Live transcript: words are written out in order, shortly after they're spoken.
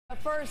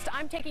First,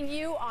 I'm taking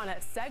you on a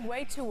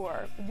Segway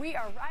tour. We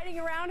are riding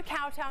around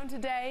Cowtown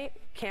today,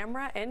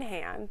 camera in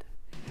hand.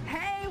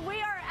 Hey,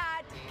 we are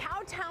at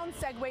Cowtown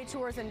Segway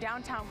Tours in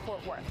downtown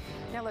Fort Worth.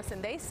 Now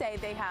listen, they say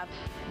they have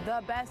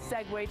the best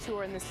Segway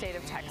tour in the state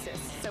of Texas.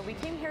 So we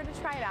came here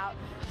to try it out.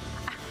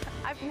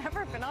 I've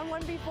never been on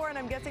one before, and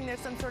I'm guessing there's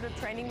some sort of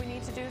training we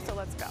need to do, so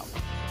let's go.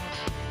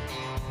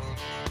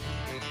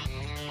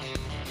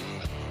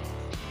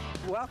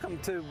 Welcome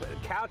to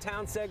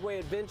Cowtown Segway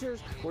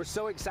Adventures. We're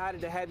so excited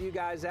to have you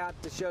guys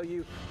out to show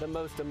you the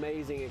most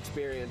amazing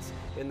experience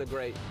in the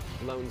great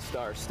Lone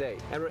Star State.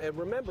 And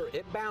remember,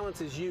 it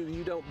balances you,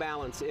 you don't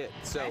balance it.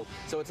 So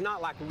it's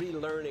not like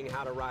relearning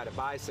how to ride a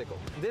bicycle.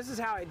 This is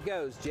how it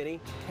goes, Jenny.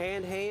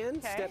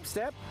 Hand, step,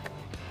 step.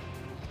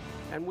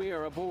 And we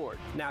are aboard.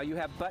 Now you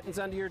have buttons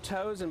under your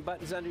toes and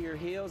buttons under your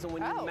heels, and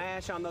when you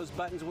mash on those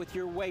buttons with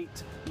your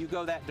weight, you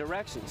go that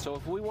direction. So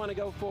if we want to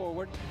go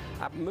forward,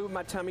 I move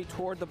my tummy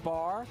toward the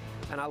bar,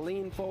 and I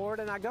lean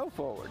forward and I go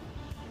forward.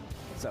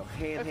 So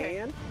hand,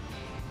 hand.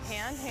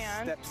 Hand,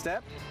 hand. Step,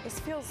 step. This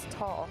feels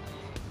tall.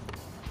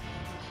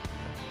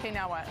 Okay,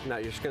 now what? Now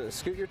you're just gonna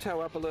scoot your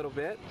toe up a little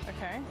bit.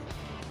 Okay.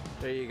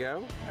 There you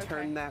go. Okay.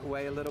 Turn that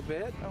way a little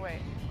bit. Oh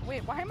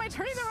wait, why am I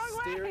turning the wrong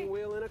way? Steering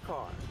wheel in a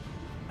car.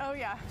 Oh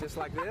yeah. Just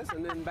like this,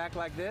 and then back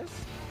like this.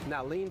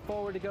 Now lean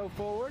forward to go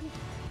forward.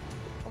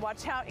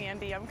 Watch out,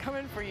 Andy, I'm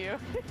coming for you.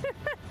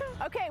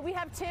 Okay, we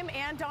have Tim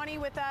and Donnie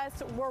with us.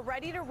 We're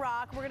ready to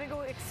rock. We're gonna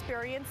go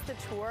experience the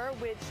tour,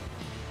 which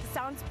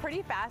sounds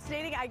pretty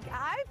fascinating. I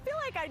feel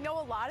like I know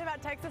a lot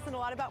about Texas and a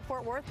lot about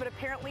Fort Worth, but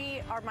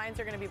apparently our minds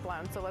are gonna be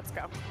blown, so let's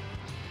go.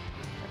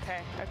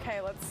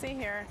 Okay, let's see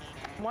here.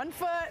 1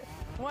 foot,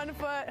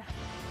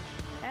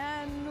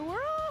 and we're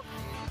off.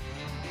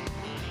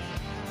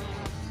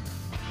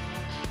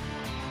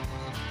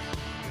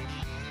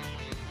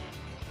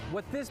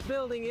 What this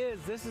building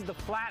is, this is the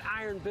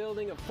Flatiron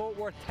Building of Fort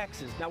Worth,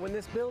 Texas. Now when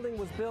this building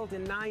was built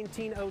in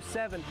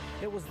 1907,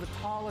 it was the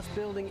tallest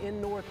building in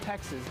North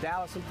Texas,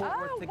 Dallas and Fort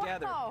Worth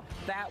together. Wow.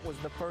 That was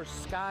the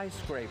first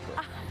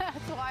skyscraper.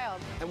 That's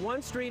wild. And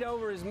one street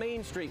over is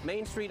Main Street.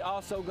 Main Street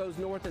also goes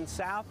north and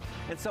south.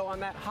 And so on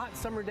that hot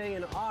summer day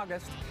in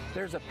August,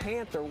 there's a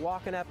panther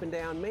walking up and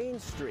down Main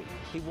Street.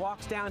 He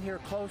walks down here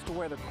close to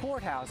where the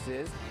courthouse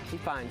is. He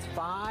finds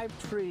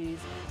 5 trees.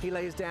 He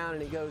lays down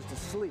and he goes to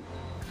sleep.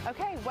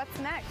 Okay, what's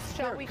next?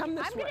 Shall we? Come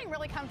this I'm getting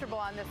really comfortable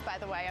on this, by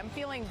the way. I'm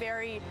feeling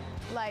very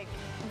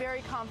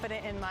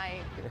confident in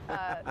my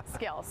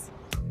skills.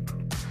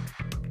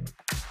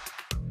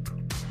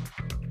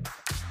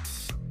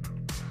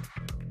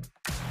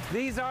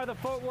 These are the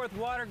Fort Worth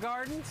Water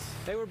Gardens.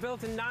 They were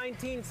built in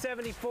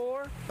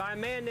 1974 by a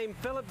man named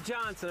Philip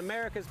Johnson,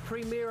 America's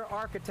premier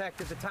architect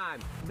at the time.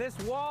 This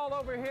wall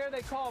over here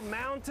they call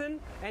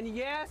Mountain, and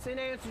yes, in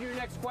answer to your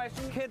next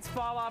question, kids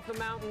fall off the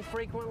mountain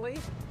frequently.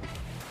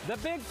 The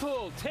big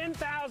pool,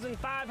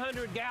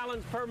 10,500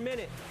 gallons per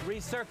minute,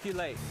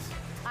 recirculates.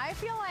 I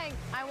feel like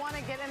I want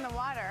to get in the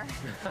water.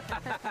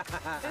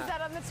 Is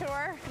that on the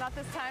tour? Not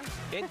this time?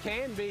 It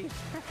can be.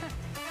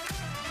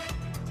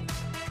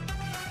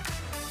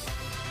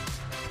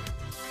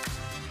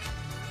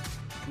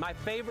 My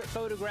favorite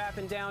photograph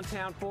in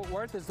downtown Fort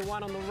Worth is the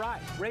one on the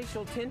right.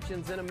 Racial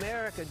tensions in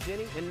America,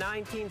 Jenny, in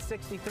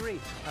 1963.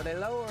 Are they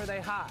low or are they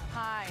high?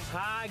 High.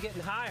 High,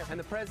 getting higher. And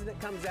the president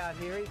comes out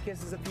here, he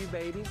kisses a few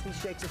babies, he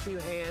shakes a few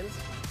hands,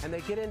 and they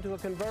get into a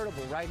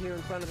convertible right here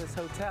in front of this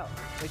hotel.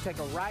 They take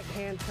a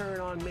right-hand turn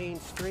on Main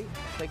Street,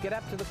 they get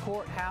up to the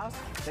courthouse,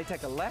 they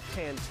take a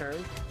left-hand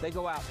turn, they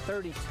go out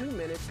 32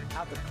 minutes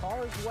out the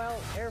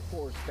Carswell Air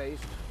Force Base,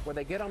 where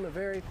they get on the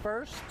very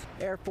first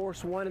Air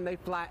Force One and they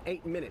fly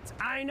 8 minutes.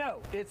 I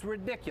know, it's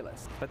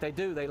ridiculous. But they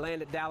do, they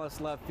land at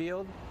Dallas Love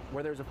Field,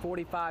 where there's a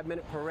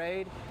 45-minute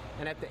parade,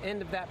 and at the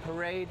end of that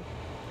parade,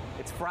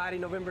 it's Friday,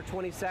 November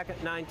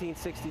 22nd,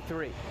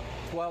 1963,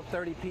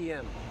 12:30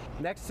 p.m.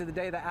 Next to the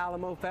day the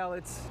Alamo fell,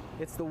 it's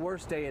the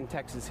worst day in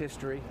Texas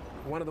history,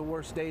 one of the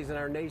worst days in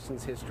our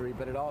nation's history,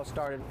 but it all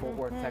started in Fort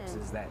Worth,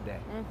 Texas that day.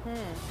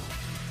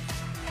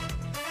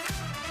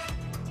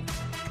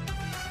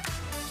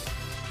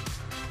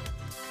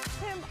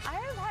 I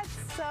have had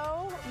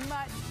so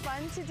much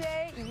fun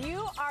today.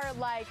 You are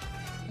like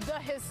the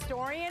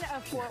historian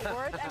of Fort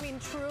Worth. I mean,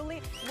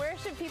 truly, where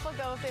should people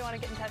go if they want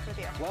to get in touch with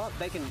you? Well,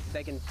 they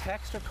can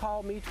text or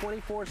call me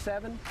 24/7,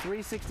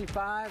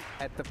 365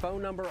 at the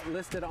phone number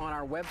listed on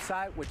our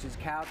website, which is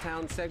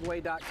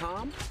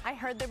cowtownsegway.com. I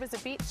heard there was a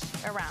beach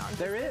around.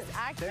 There is.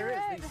 Accurate?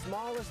 There is the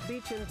smallest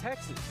beach in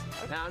Texas.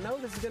 Okay. Now, I know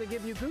this is going to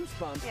give you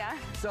goosebumps. Yeah.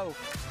 So,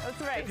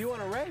 let's race. If you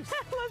want to race.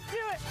 Let's do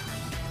it.